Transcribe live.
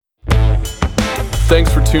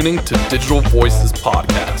Thanks for tuning to Digital Voices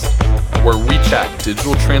Podcast, where we chat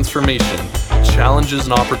digital transformation, challenges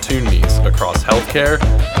and opportunities across healthcare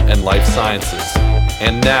and life sciences.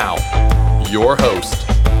 And now, your host,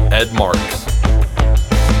 Ed Marks.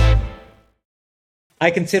 I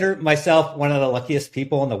consider myself one of the luckiest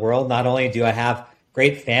people in the world. Not only do I have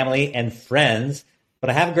great family and friends, but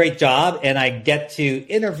I have a great job and I get to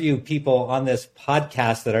interview people on this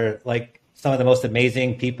podcast that are like some of the most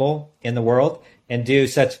amazing people in the world and do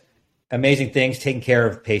such amazing things taking care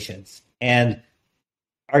of patients. And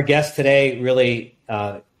our guest today really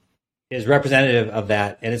is representative of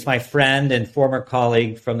that. And it's my friend and former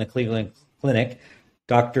colleague from the Cleveland Clinic,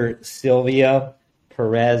 Dr. Silvia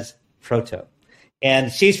Perez Proto.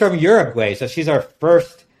 And she's from Uruguay. So she's our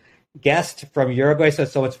first guest from Uruguay. So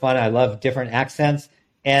it's so much fun. I love different accents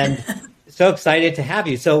and so excited to have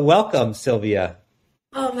you. So welcome, Silvia.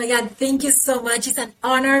 Oh my God, thank you so much. It's an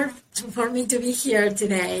honor for me to be here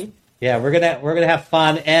today. Yeah, we're gonna have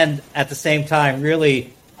fun and at the same time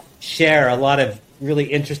really share a lot of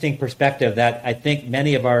really interesting perspective that I think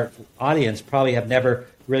many of our audience probably have never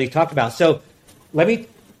really talked about. So let me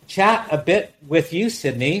chat a bit with you,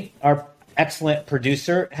 Sydney, our excellent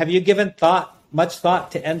producer. Have you given much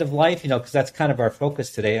thought to end of life? Because that's kind of our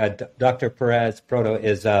focus today. Dr. Perez Proto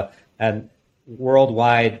is an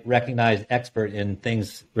worldwide recognized expert in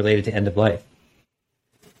things related to end of life.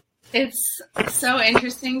 It's so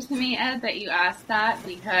interesting to me, Ed, that you asked that,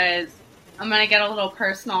 because I'm going to get a little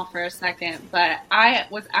personal for a second, but I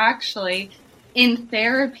was actually in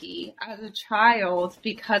therapy as a child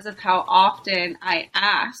because of how often I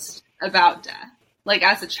asked about death. Like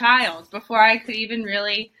as a child, before I could even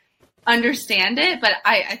really understand it, but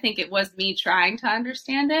I think it was me trying to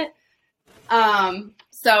understand it.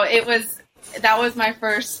 So that was my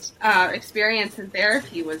first experience in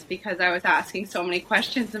therapy, was because I was asking so many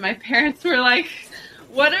questions and my parents were like,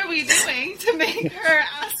 what are we doing to make her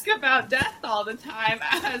ask about death all the time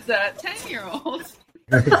as a 10-year-old?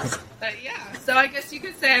 But yeah, so I guess you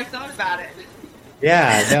could say I've thought about it.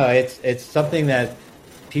 Yeah, no, it's something that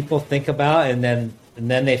people think about and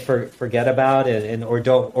then they forget about it or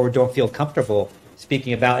don't feel comfortable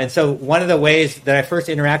speaking about. And so one of the ways that I first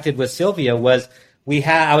interacted with Silvia was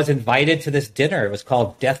I was invited to this dinner. It was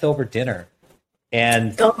called Death Over Dinner.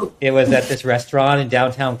 And it was at this restaurant in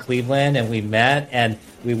downtown Cleveland, and we met and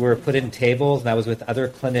we were put in tables, and I was with other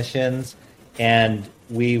clinicians, and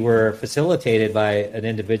we were facilitated by an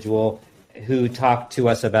individual who talked to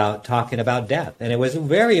us about talking about death. And it was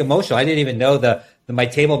very emotional. I didn't even know my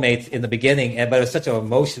table mates in the beginning, but it was such an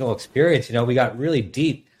emotional experience. We got really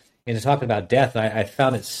deep into talking about death. I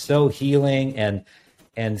found it so healing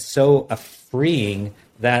and so freeing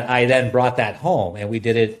that I then brought that home, and we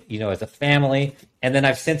did it, as a family. And then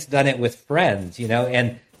I've since done it with friends,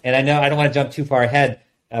 and I know I don't want to jump too far ahead,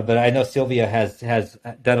 but I know Silvia has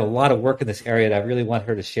done a lot of work in this area, and I really want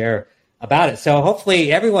her to share about it. So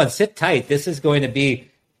hopefully everyone sit tight. This is going to be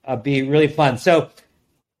really fun. So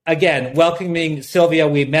again, welcoming Silvia.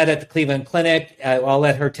 We met at the Cleveland Clinic. I'll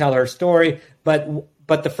let her tell her story. But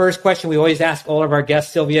the first question we always ask all of our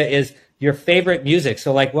guests, Silvia, is your favorite music.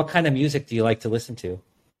 So like, what kind of music do you like to listen to?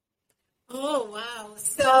 Oh, wow.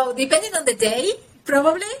 So depending on the day,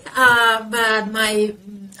 probably. But my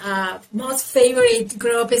most favorite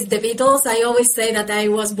group is the Beatles. I always say that I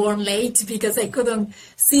was born late because I couldn't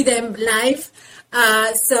see them live.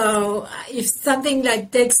 So if something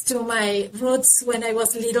like takes to my roots when I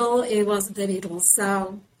was little, it was the Beatles.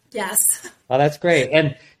 So yes. Oh, that's great.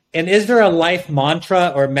 And is there a life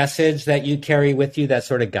mantra or message that you carry with you that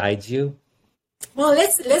sort of guides you? Well,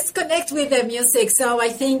 let's connect with the music. So I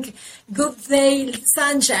think good day,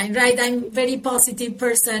 sunshine, right? I'm a very positive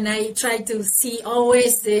person. I try to see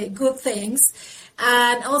always the good things.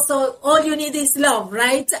 And also, all you need is love,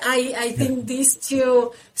 right? I think these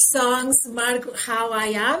two songs mark how I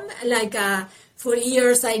am. For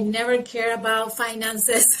years, I never cared about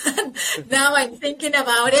finances. Now I'm thinking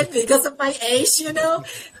about it because of my age,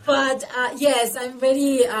 But yes, I'm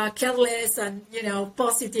very careless and,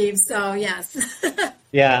 positive. So, yes.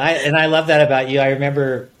 Yeah, I love that about you. I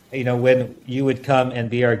remember, when you would come and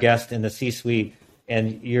be our guest in the C-suite,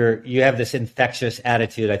 and you have this infectious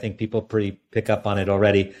attitude. I think people pick up on it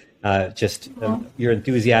already. Your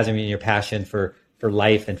enthusiasm and your passion for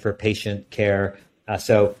life and for patient care.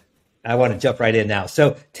 So I want to jump right in now.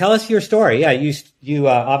 So tell us your story. Yeah, you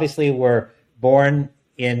obviously were born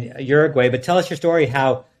in Uruguay, but tell us your story,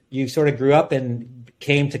 how you sort of grew up and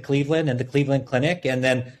came to Cleveland and the Cleveland Clinic. And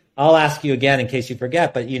then I'll ask you again in case you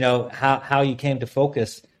forget, but how you came to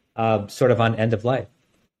focus sort of on end of life.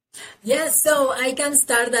 Yes, so I can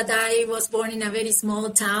start that I was born in a very small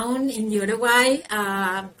town in Uruguay,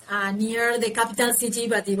 near the capital city,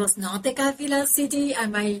 but it was not the capital city.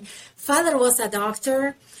 And my father was a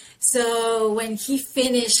doctor. So when he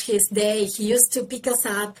finished his day, he used to pick us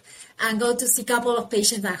up and go to see a couple of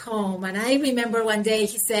patients at home. And I remember one day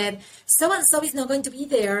he said, so-and-so is not going to be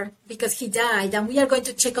there because he died, and we are going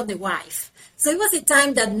to check on the wife. So it was a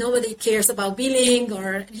time that nobody cares about billing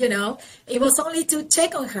or, it was only to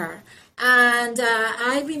check on her. And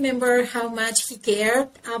I remember how much he cared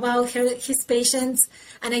about his patients.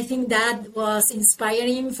 And I think that was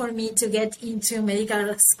inspiring for me to get into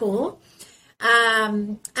medical school.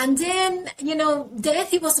 And then,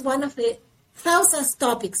 death, it was one of the thousands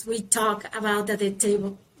topics we talk about at the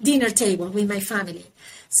dinner table with my family.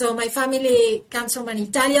 So my family comes from an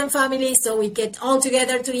Italian family, so we get all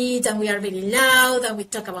together to eat, and we are very loud, and we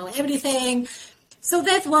talk about everything. So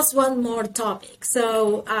that was one more topic.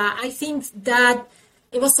 So I think that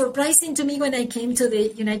it was surprising to me when I came to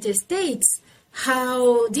the United States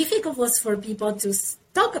how difficult it was for people to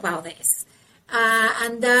talk about this.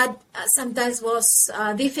 And that sometimes was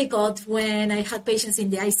difficult when I had patients in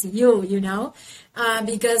the ICU,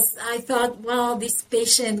 because I thought, well, this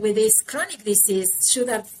patient with this chronic disease should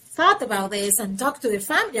have thought about this and talked to the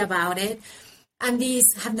family about it, and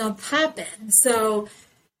this had not happened. So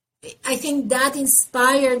I think that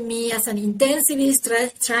inspired me as an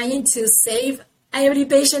intensivist trying to save every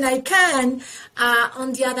patient I can.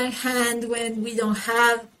 On the other hand, when we don't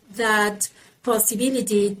have that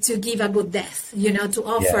possibility to give a good death, to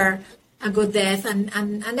offer a good death. And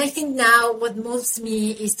I think now what moves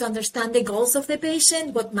me is to understand the goals of the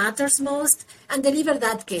patient, what matters most, and deliver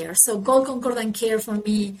that care. So goal concordant care for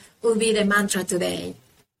me will be the mantra today.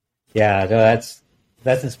 Yeah, no,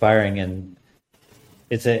 that's inspiring. And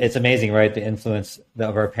it's amazing, right? The influence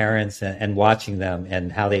of our parents and watching them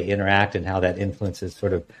and how they interact and how that influences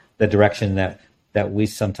sort of the direction that we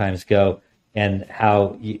sometimes go, and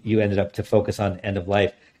how you ended up to focus on end of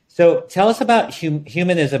life. So tell us about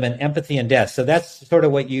humanism and empathy in death. So that's sort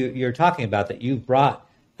of what you're talking about, that you've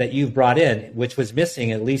brought in, which was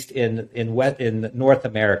missing at least in North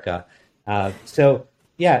America. So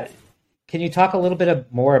yeah, can you talk a little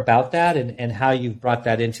bit more about that and how you've brought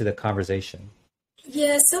that into the conversation?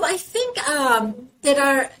 Yeah, so I think there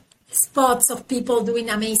are spots of people doing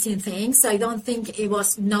amazing things. I don't think it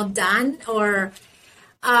was not done, or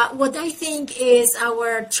what I think is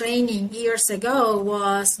our training years ago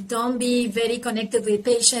was don't be very connected with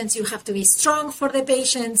patients. You have to be strong for the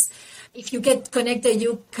patients. If you get connected,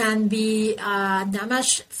 you can be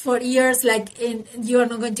damaged for years. You are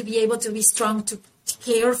not going to be able to be strong to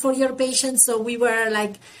care for your patients. So we were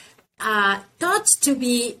taught to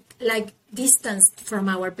be distanced from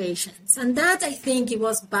our patients. And that, I think, it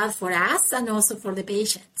was bad for us and also for the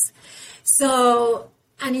patients. So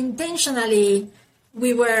unintentionally,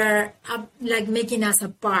 we were making us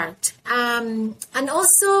apart. And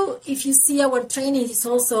also, if you see our training is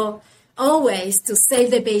also always to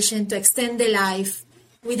save the patient, to extend the life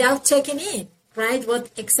without checking in, right? What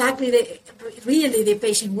exactly really the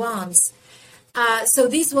patient wants. So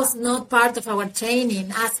this was not part of our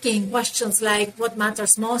training, asking questions like, what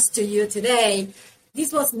matters most to you today?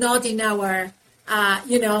 This was not in our,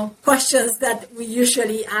 questions that we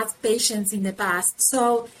usually ask patients in the past.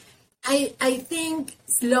 So I think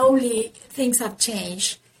slowly things have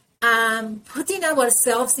changed. Putting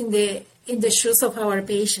ourselves in the shoes of our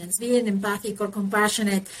patients, being empathic or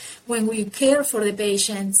compassionate when we care for the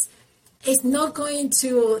patients, is not going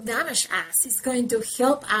to damage us. It's going to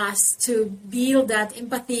help us to build that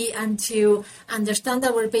empathy and to understand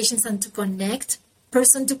our patients and to connect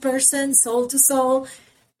person to person, soul to soul.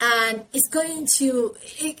 And it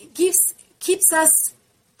keeps us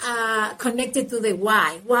connected to the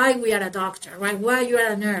why we are a doctor, right? Why you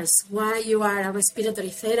are a nurse, why you are a respiratory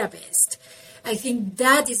therapist. I think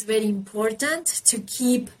that is very important to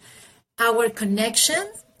keep our connection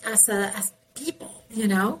as people,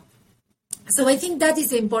 So I think that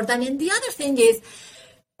is important. And the other thing is,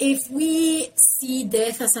 if we see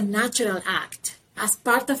death as a natural act, as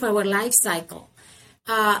part of our life cycle,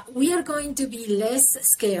 we are going to be less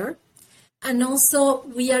scared. And also,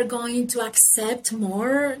 we are going to accept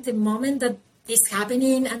more the moment that is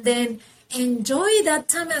happening and then enjoy that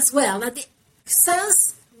time as well. That it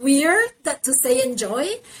sounds weird to say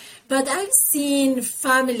enjoy, but I've seen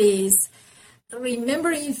families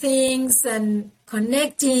remembering things and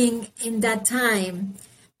connecting in that time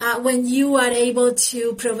when you are able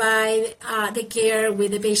to provide the care where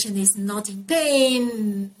the patient is not in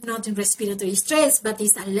pain, not in respiratory stress, but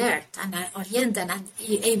is alert and oriented and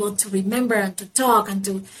able to remember and to talk and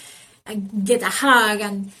to get a hug.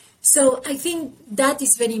 And so I think that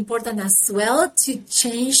is very important as well, to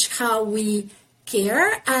change how we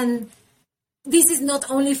care. And this is not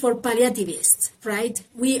only for palliativists, right?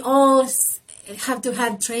 We all have to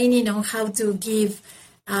have training on how to give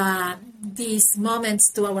these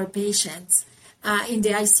moments to our patients in the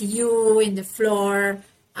ICU, in the floor,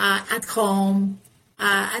 at home.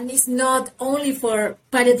 And it's not only for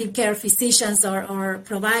palliative care physicians or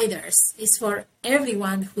providers. It's for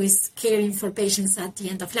everyone who is caring for patients at the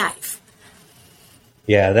end of life.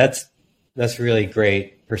 Yeah, that's really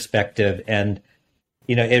great perspective. And,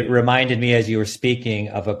 it reminded me as you were speaking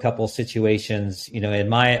of a couple situations, in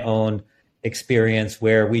my own experience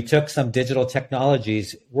where we took some digital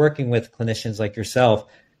technologies working with clinicians like yourself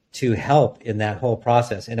to help in that whole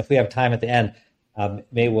process. And if we have time at the end,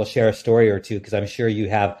 maybe we'll share a story or two, because I'm sure you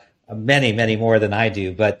have many, many more than I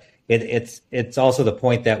do. But it's also the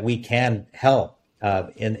point that we can help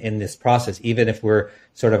in this process, even if we're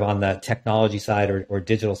sort of on the technology side or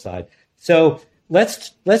digital side. So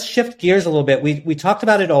let's shift gears a little bit. We talked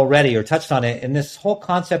about it already, or touched on it, in this whole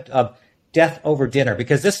concept of death over dinner,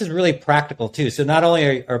 because this is really practical too. So not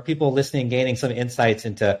only are people listening gaining some insights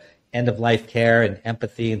into end of life care and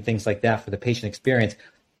empathy and things like that for the patient experience,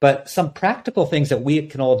 but some practical things that we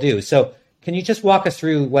can all do. So can you just walk us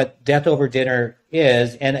through what death over dinner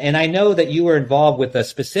is? And I know that you were involved with a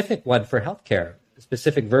specific one for healthcare, a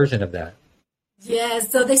specific version of that. Yeah,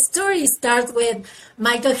 so the story starts with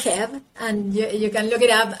Michael Hebb, and you can look it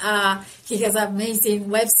up. He has an amazing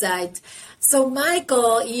website. So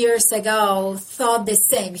Michael, years ago, thought the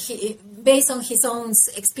same. Based on his own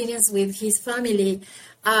experience with his family,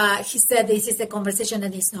 he said this is a conversation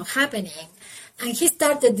that is not happening. And he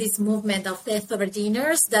started this movement of death over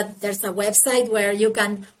dinners, that there's a website where you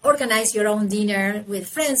can organize your own dinner with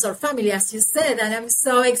friends or family, as you said. And I'm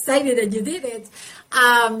so excited that you did it.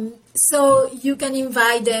 So you can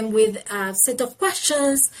invite them with a set of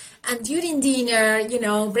questions. And during dinner,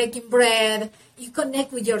 breaking bread, you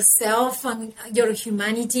connect with yourself and your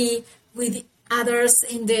humanity with others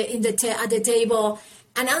at the table,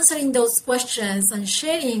 and answering those questions and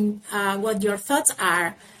sharing what your thoughts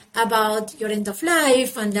are about your end of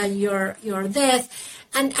life and your death.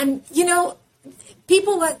 And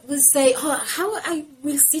people will say, how I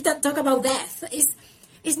will sit and talk about death.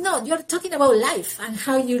 It's not. You're talking about life and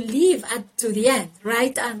how you live to the end,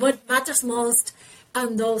 right? And what matters most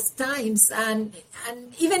on those times. And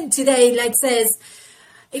even today, like says,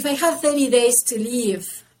 if I have 30 days to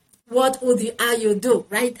live, what would you do,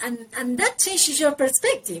 right? And that changes your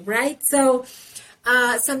perspective, right? So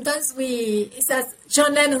sometimes as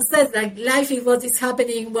John Lennon says, like, life is what is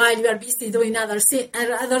happening while you are busy doing other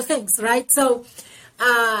things, right? So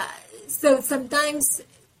sometimes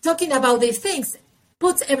talking about these things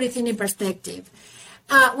puts everything in perspective.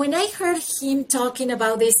 When I heard him talking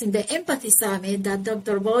about this in the Empathy Summit that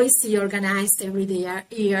Dr. Boise organized every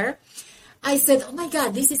year, I said, oh my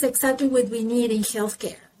God, this is exactly what we need in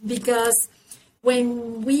healthcare. Because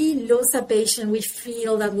when we lose a patient, we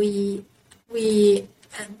feel that we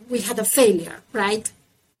had a failure, right?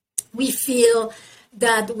 We feel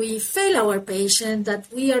that we fail our patient,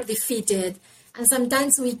 that we are defeated. And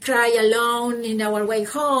sometimes we cry alone in our way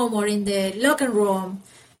home or in the locker room,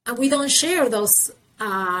 and we don't share those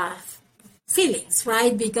feelings,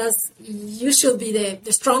 right? Because you should be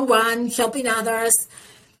the strong one, helping others.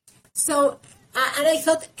 So, and I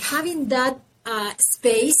thought having that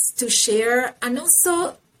space to share, and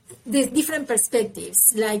also the different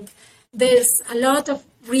perspectives, like there's a lot of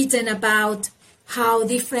written about how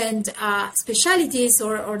different specialties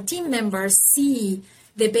or team members see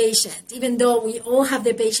the patient. Even though we all have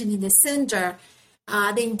the patient in the center,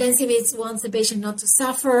 the intensivists want the patient not to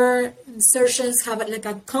suffer. Surgeons have like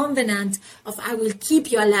a covenant of I will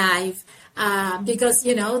keep you alive because,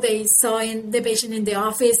 they saw the patient in the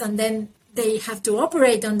office and then they have to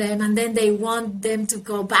operate on them, and then they want them to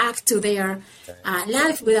go back to their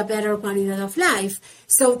life with a better quality of life.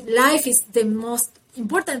 So life is the most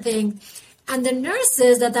important thing. And the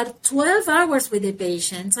nurses that are 12 hours with the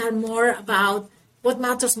patients are more about what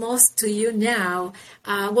matters most to you now.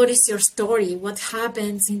 What is your story? What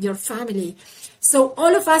happens in your family? So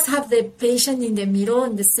all of us have the patient in the middle,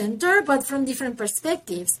 in the center, but from different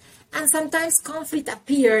perspectives. And sometimes conflict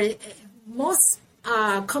appears most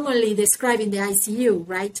commonly described in the ICU,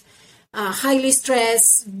 right? Highly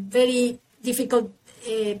stressed, very difficult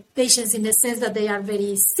patients in the sense that they are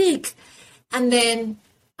very sick. And then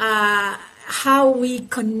how we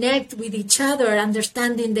connect with each other,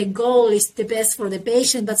 understanding the goal is the best for the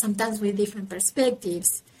patient, but sometimes with different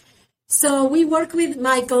perspectives. So we work with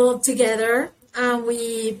Michael together, and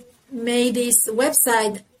we made this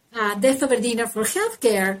website Death Over Dinner for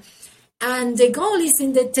Healthcare. And the goal is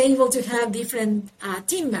in the table to have different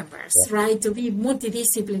team members, right? To be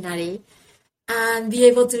multidisciplinary and be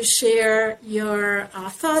able to share your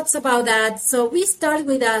thoughts about that. So we start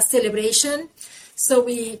with a celebration. So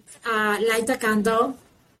we light a candle.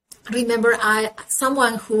 Remember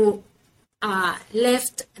someone who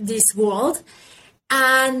left this world.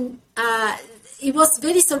 And it was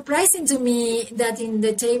very surprising to me that in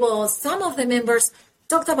the table, some of the members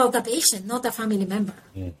talked about a patient, not a family member.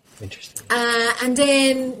 Interesting. And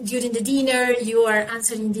then during the dinner, you are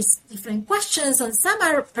answering these different questions, and some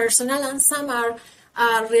are personal and some are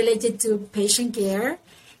related to patient care.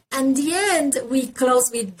 And the end, we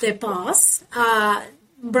close with the pause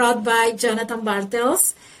brought by Jonathan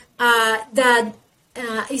Bartels that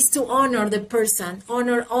is to honor the person,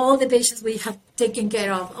 honor all the patients we have taken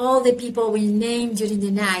care of, all the people we named during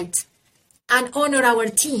the night, and honor our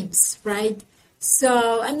teams, right?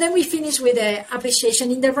 So, and then we finish with the appreciation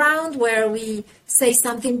in the round where we say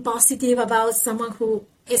something positive about someone who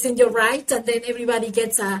is in your right, and then everybody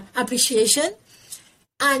gets an appreciation.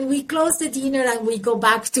 And we close the dinner and we go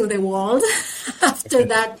back to the world after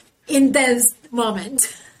that intense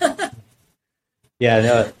moment. Yeah,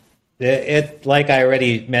 no, it like I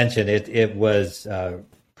already mentioned, it was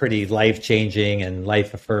pretty life-changing and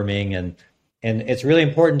life-affirming, and it's really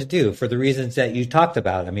important to do for the reasons that you talked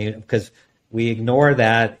about. I mean, because we ignore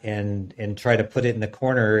that and try to put it in the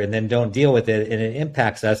corner and then don't deal with it, and it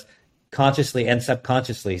impacts us consciously and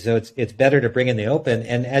subconsciously. So it's better to bring in the open.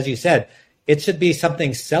 And as you said, it should be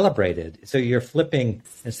something celebrated. So you're flipping,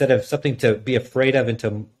 instead of something to be afraid of and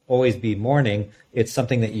to always be mourning, it's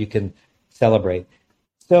something that you can celebrate.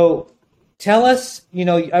 So tell us,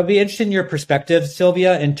 I'd be interested in your perspective,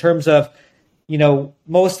 Sylvia, in terms of,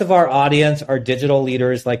 most of our audience are digital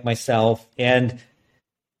leaders like myself, and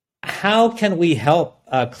how can we help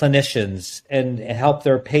clinicians and help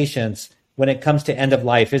their patients when it comes to end of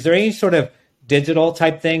life? Is there any sort of digital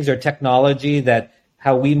type things or technology that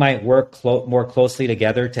how we might work more closely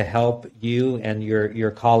together to help you and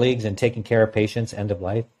your colleagues in taking care of patients end of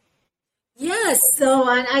life? Yes. So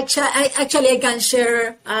I can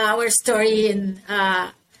share our story in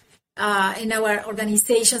our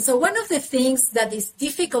organization. So one of the things that is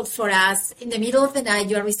difficult for us, in the middle of the night,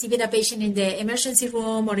 you are receiving a patient in the emergency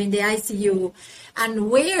room or in the ICU, and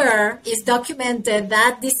where is documented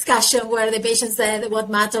that discussion where the patient said what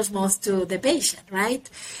matters most to the patient, right?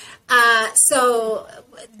 So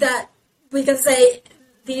that we can say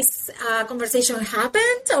this conversation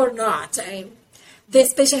happened or not.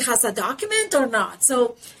 This patient has a document or not.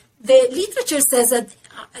 So the literature says that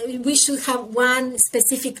we should have one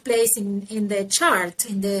specific place in the chart,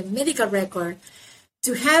 in the medical record,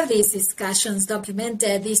 to have these discussions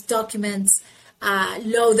documented, these documents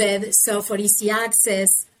loaded, so for easy access.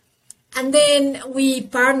 And then we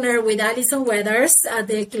partner with Alison Weathers at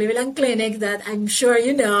the Cleveland Clinic that I'm sure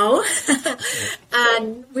you know.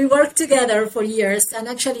 And we worked together for years. And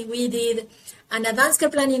actually we did an advanced care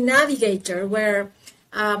planning navigator where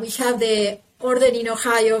we have the order in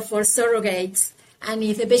Ohio for surrogates. And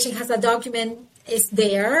if the patient has a document, it's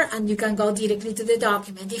there and you can go directly to the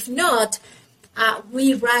document. If not,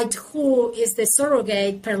 we write who is the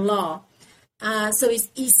surrogate per law. So it's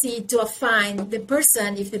easy to find the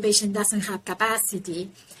person if the patient doesn't have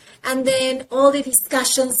capacity. And then all the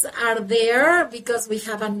discussions are there because we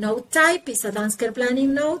have a note type, it's advanced care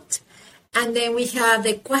planning note. And then we have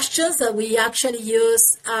the questions that we actually use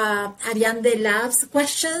Ariane Labs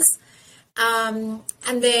questions. And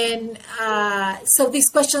then, so these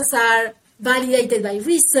questions are validated by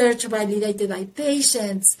research, validated by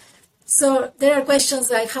patients. So there are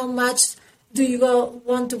questions like how much do you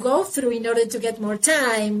want to go through in order to get more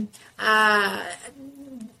time? How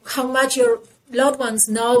much your loved ones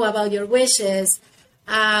know about your wishes?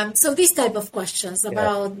 So these type of questions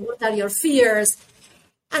about what are your fears?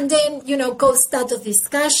 And then, go start of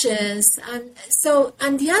discussions.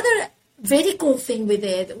 And the other very cool thing with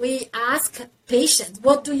it, we ask patients,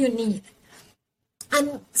 what do you need?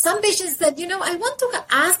 And some patients said, I want to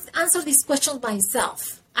answer these questions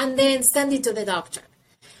myself and then send it to the doctor.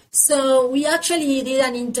 So we actually did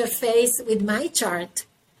an interface with MyChart.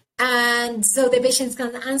 And so the patients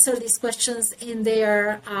can answer these questions in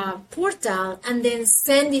their portal and then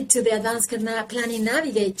send it to the Advanced Care Planning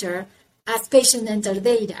Navigator as patient enter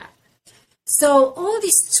data. So all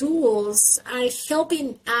these tools are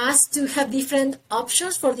helping us to have different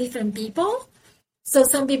options for different people. So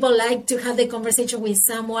some people like to have the conversation with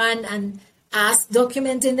someone and us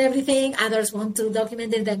documenting everything. Others want to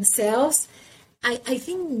document it themselves. I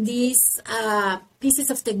think these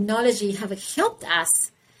pieces of technology have helped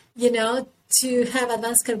us to have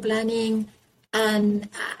advanced care planning. And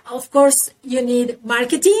of course, you need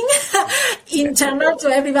marketing internal to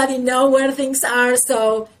everybody know where things are.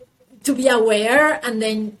 So to be aware and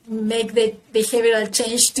then make the behavioral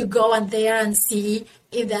change to go and there and see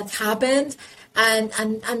if that happened. And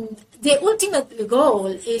the ultimate goal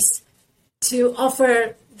is to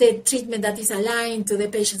offer the treatment that is aligned to the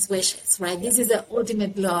patient's wishes, right? This is the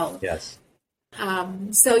ultimate goal. Yes.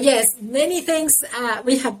 So yes, many things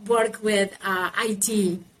we have worked with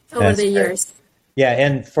IT over the years. Yeah,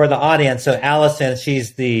 and for the audience, so Allison,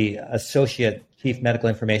 she's the Associate Chief Medical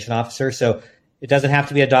Information Officer. So it doesn't have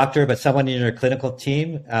to be a doctor, but someone in your clinical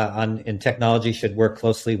team in technology should work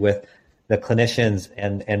closely with the clinicians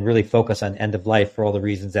and really focus on end of life for all the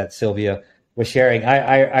reasons that Sylvia was sharing.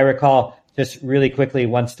 I recall just really quickly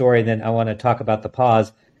one story, and then I want to talk about the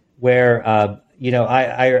pause, where I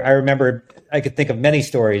remember I could think of many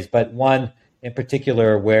stories, but one in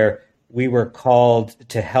particular where we were called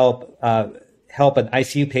to help an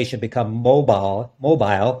ICU patient become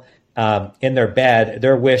mobile in their bed.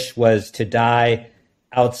 Their wish was to die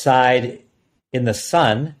outside in the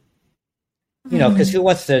sun, because who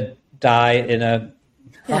wants to die in a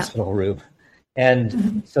hospital room?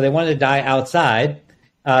 And so they wanted to die outside,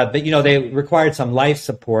 but they required some life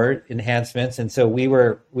support enhancements, and so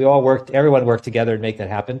everyone worked together to make that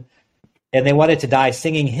happen. And they wanted to die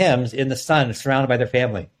singing hymns in the sun, surrounded by their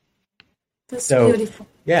family. That's beautiful.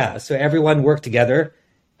 Yeah, so everyone worked together,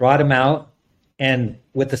 brought him out, and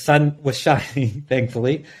with the sun was shining,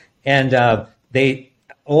 thankfully, and they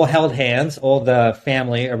all held hands, all the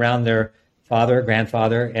family around their father,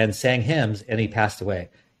 grandfather, and sang hymns, and he passed away.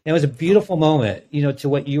 And it was a beautiful moment, to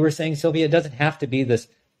what you were saying, Sylvia. It doesn't have to be this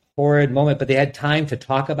horrid moment, but they had time to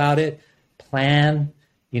talk about it, plan,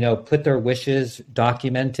 put their wishes,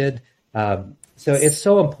 documented. So it's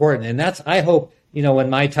so important. And that's, I hope, when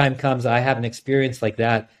my time comes, I have an experience like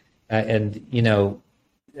that. And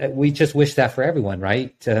we just wish that for everyone,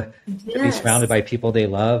 right? To be surrounded by people they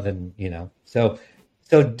love. And, so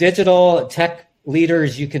digital tech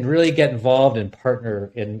leaders, you can really get involved and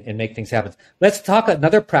partner and make things happen. Let's talk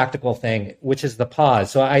another practical thing, which is the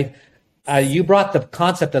pause. So you brought the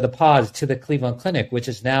concept of the pause to the Cleveland Clinic, which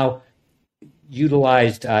is now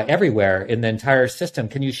utilized everywhere in the entire system.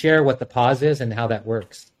 Can you share what the pause is and how that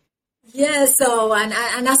works? Yes. So, and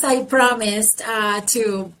as I promised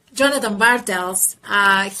to Jonathan Bartels,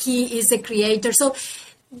 he is the creator. So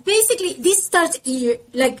basically, this starts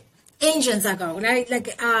like ages ago, right?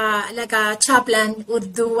 Like a chaplain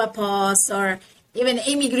would do a pause, or even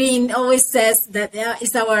Amy Green always says that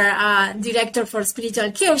is our director for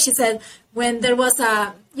spiritual care. She said when there was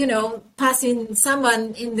passing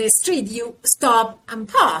someone in the street, you stop and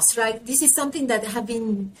pause, right? This is something that have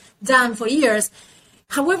been done for years.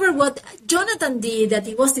 However, what Jonathan did, that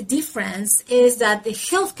it was the difference, is that the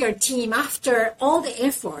healthcare team, after all the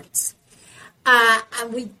efforts,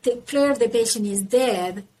 and we declare the patient is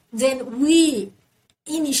dead, then we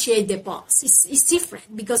initiate the pause. It's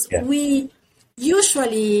different because we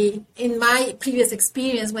usually, in my previous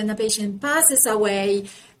experience, when a patient passes away,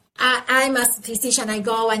 I'm a physician, I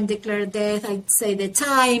go and declare death, I say the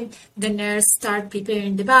time, the nurse start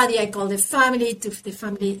preparing the body, I call the family, to the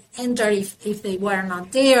family enter if they were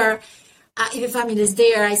not there. If the family is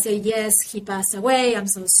there, I say, yes, he passed away, I'm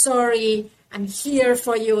so sorry, I'm here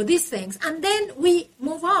for you, these things. And then we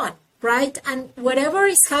move on, right? And whatever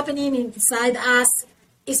is happening inside us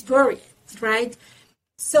is buried, right?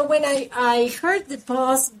 So when I heard the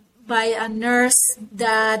pause by a nurse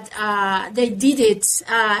that they did it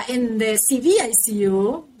in the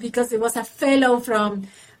CVICU, because it was a fellow from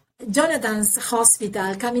Jonathan's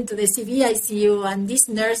hospital coming to the CVICU, and this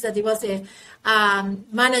nurse that it was a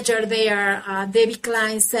manager there, Debbie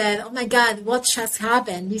Klein, said, "Oh my God, what just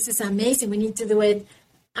happened? This is amazing. We need to do it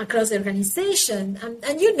across the organization."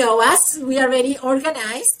 And you know us, we are very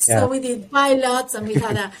organized. So we did pilots and we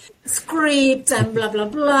had a script and blah, blah,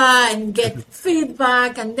 blah, and get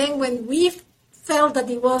feedback. And then when we felt that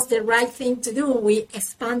it was the right thing to do, we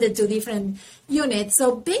expanded to different units.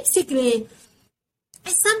 So basically,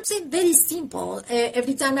 it's something very simple.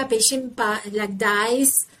 Every time a patient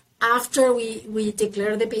dies, after we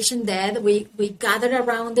declare the patient dead, we gather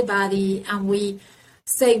around the body and we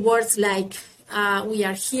say words like, we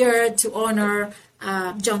are here to honor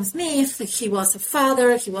John Smith. He was a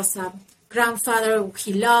father, he was a grandfather,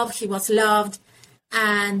 he was loved,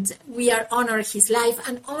 and we are honor his life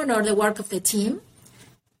and honor the work of the team.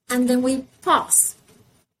 And then we pause.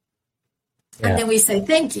 And then we say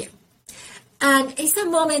thank you. And it's a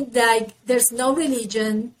moment that there's no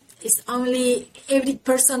religion. It's only every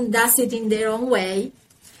person does it in their own way.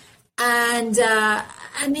 and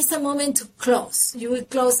it's a moment to close. You will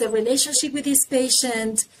close the relationship with this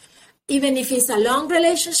patient, even if it's a long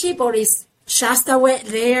relationship or it's just away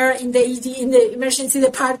there in the ED, in the emergency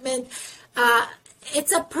department.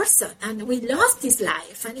 It's a person, and we lost his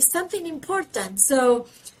life, and it's something important. So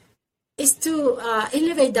it's to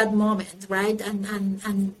elevate that moment, right,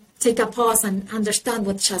 and take a pause and understand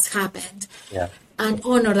what just happened, and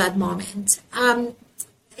honor that moment.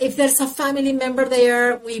 If there's a family member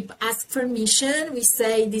there, we ask permission. We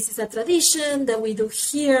say, this is a tradition that we do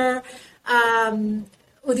here.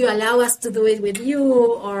 Would you allow us to do it with you?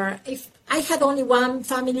 Or if I had only one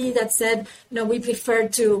family that said, no, we prefer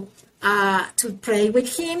to pray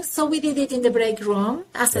with him. So we did it in the break room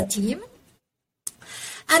as a team.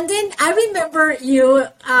 And then I remember you,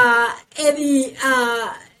 Eddie,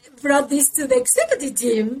 brought this to the executive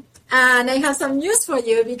team. And I have some news for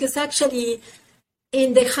you, because actually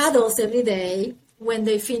in the huddles every day, when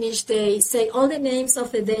they finish, they say all the names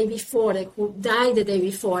of the day before, who died the day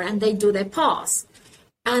before, and they do the pause.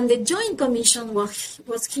 And the Joint Commission was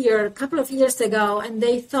here a couple of years ago, and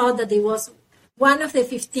they thought that it was one of the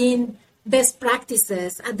 15 best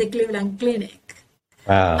practices at the Cleveland Clinic.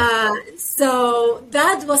 Wow. So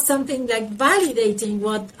that was something like validating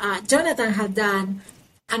what Jonathan had done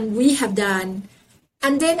and we have done.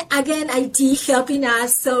 And then again, IT helping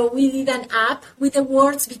us. So we did an app with the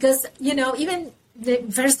words, because, even the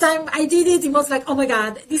first time I did it, it was like, oh my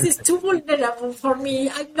God, this is too vulnerable for me.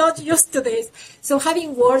 I'm not used to this. So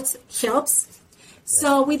having words helps.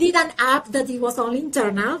 So we did an app that it was all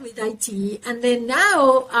internal with IT. And then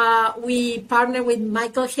now we partner with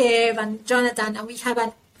Michael Hebb and Jonathan, and we have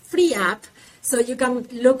a free app. So you can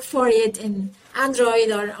look for it in Android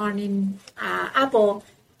or in Apple.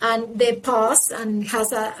 And they pause and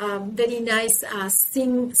has a very nice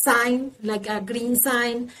sign, like a green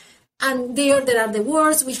sign. And there are the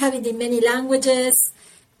words. We have it in many languages.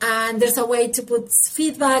 And there's a way to put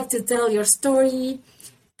feedback, to tell your story.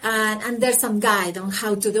 And there's some guide on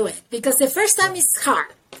how to do it. Because the first time is hard.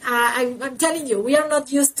 I'm telling you, we are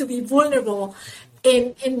not used to be vulnerable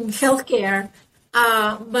in healthcare.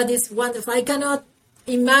 But it's wonderful. I cannot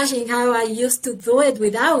imagine how I used to do it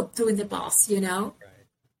without doing the pause,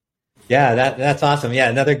 Yeah, that's awesome. Yeah,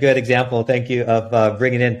 another good example. Thank you, of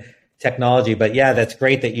bringing in technology. But yeah, that's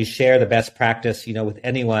great that you share the best practice, with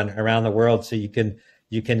anyone around the world. So you can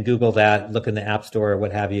Google that, look in the App Store or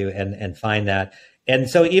what have you, and find that. And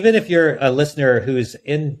so even if you're a listener who's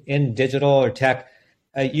in digital or tech,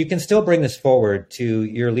 you can still bring this forward to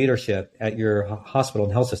your leadership at your hospital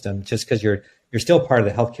and health system, just because you're still part of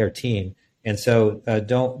the healthcare team. And so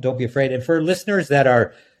don't be afraid. And for listeners that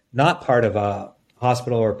are not part of a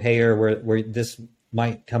hospital or payer where this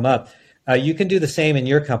might come up, you can do the same in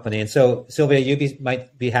your company. And so, Sylvia, you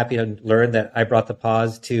might be happy to learn that I brought the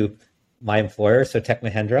pause to my employer, so Tech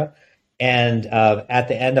Mahindra. And at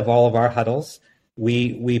the end of all of our huddles,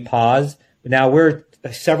 we pause. Now we're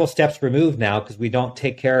several steps removed now, because we don't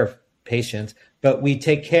take care of patients, but we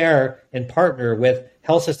take care and partner with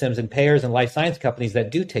health systems and payers and life science companies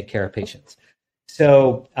that do take care of patients.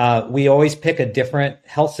 So we always pick a different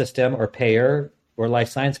health system or payer or life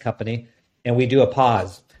science company, and we do a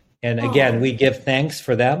pause. And again, we give thanks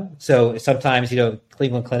for them. So sometimes,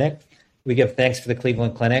 Cleveland Clinic, we give thanks for the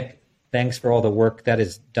Cleveland Clinic. Thanks for all the work that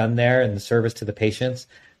is done there and the service to the patients.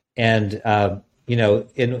 And, in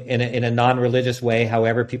a non-religious way,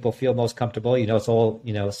 however people feel most comfortable, it's all,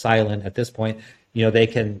 silent at this point, they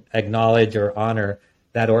can acknowledge or honor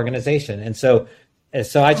that organization. And so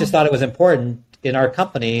I just thought it was important in our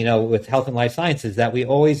company, with health and life sciences, that we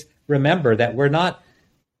always remember that we're not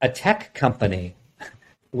a tech company.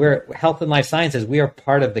 We're health and life sciences. We are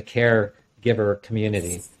part of the caregiver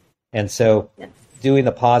community. And so doing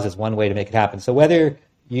the pause is one way to make it happen. So whether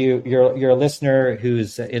you're a listener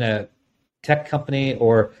who's in a tech company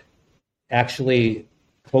or actually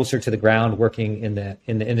closer to the ground working in the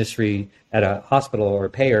industry at a hospital or a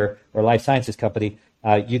payer or life sciences company,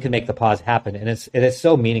 you can make the pause happen. And it is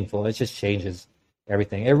so meaningful. It just changes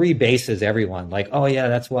everything. It rebases everyone. Like, oh yeah,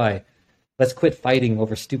 that's why. Let's quit fighting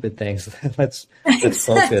over stupid things. let's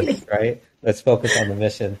focus, right? Let's focus on the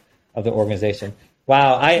mission of the organization.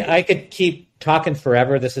 Wow, I could keep talking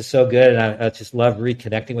forever. This is so good, and I just love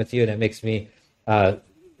reconnecting with you, and it makes me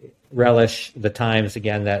relish the times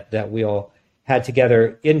again that we all had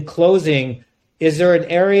together. In closing, is there an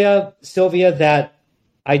area, Sylvia, that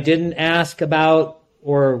I didn't ask about,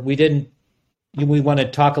 or we want to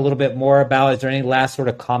talk a little bit more about? Is there any last sort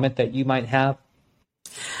of comment that you might have?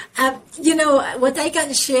 What I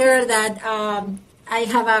can share, that I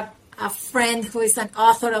have a friend who is an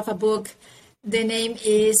author of a book. The name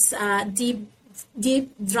is Deep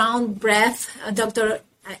deep drowned breath, Dr.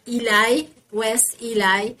 Eli, Wes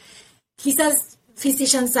Eli. He's a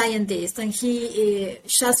physician scientist, and he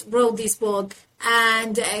just wrote this book.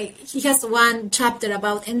 And he has one chapter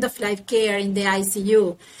about end-of-life care in the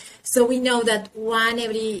ICU. So we know that 1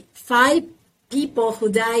 every 5 people who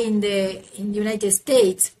die in the United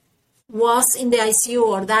States was in the ICU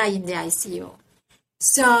or die in the ICU.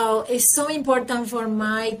 So it's so important for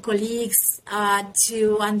my colleagues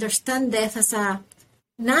to understand death as a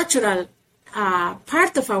natural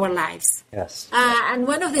part of our lives. Yes. And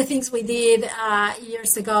one of the things we did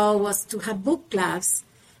years ago was to have book clubs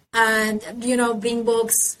and, bring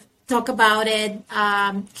books, talk about it,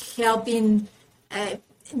 help in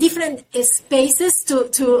different spaces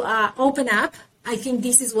to open up. I think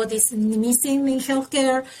this is what is missing in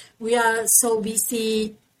healthcare. We are so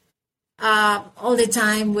busy all the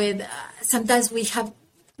time with, sometimes we have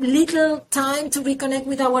little time to reconnect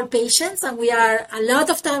with our patients, and we are a lot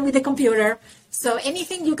of time with the computer. So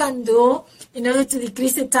anything you can do in order to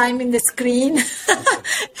decrease the time in the screen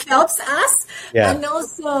helps us. Yeah. And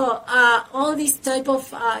also all these type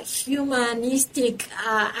of humanistic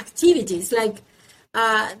activities, like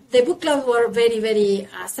the book club were very, very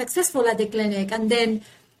successful at the clinic. And then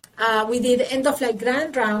we did end-of-life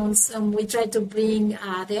grand rounds, and we tried to bring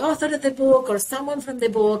the author of the book or someone from the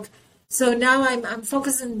book. So now I'm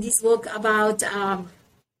focused on this book about the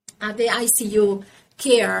ICU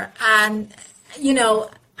care. And,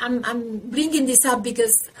 I'm bringing this up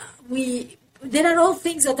because there are all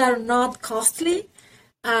things that are not costly,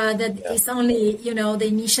 is only, the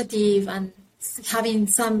initiative and having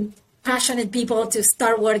some passionate people to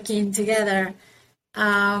start working together.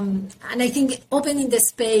 And I think opening the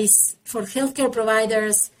space for healthcare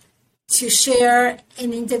providers to share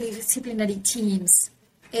in interdisciplinary teams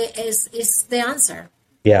is the answer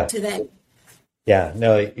today. Yeah,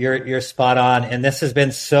 no, you're spot on. And this has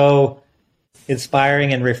been so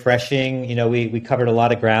inspiring and refreshing. We covered a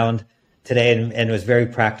lot of ground today, and it was very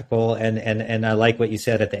practical. And I like what you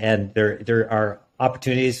said at the end. There are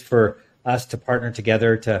opportunities for us to partner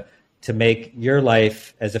together to make your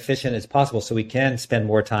life as efficient as possible, so we can spend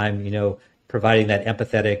more time, providing that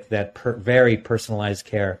empathetic, very personalized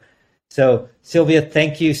care. So, Sylvia,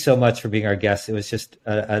 thank you so much for being our guest. It was just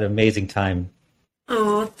an amazing time.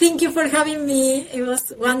 Oh, thank you for having me. It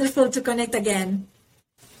was wonderful to connect again.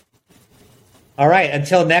 All right,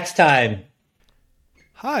 until next time.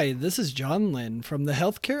 Hi, this is John Lynn from the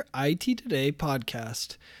Healthcare IT Today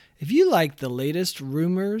podcast. If you like the latest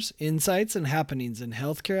rumors, insights, and happenings in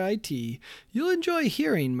healthcare IT, you'll enjoy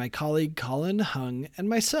hearing my colleague Colin Hung and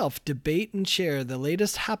myself debate and share the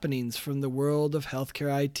latest happenings from the world of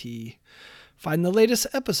healthcare IT. Find the latest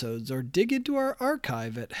episodes or dig into our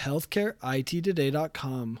archive at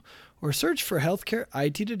healthcareittoday.com or search for Healthcare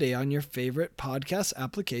IT Today on your favorite podcast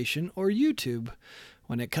application or YouTube.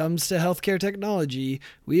 When it comes to healthcare technology,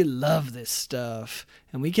 we love this stuff,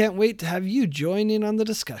 and we can't wait to have you join in on the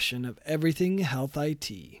discussion of everything health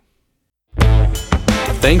IT.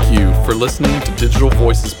 Thank you for listening to Digital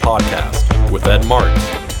Voices Podcast with Ed Marks.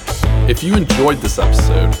 If you enjoyed this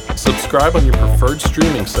episode, subscribe on your preferred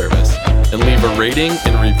streaming service and leave a rating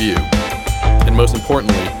and review. And most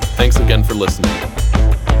importantly, thanks again for listening.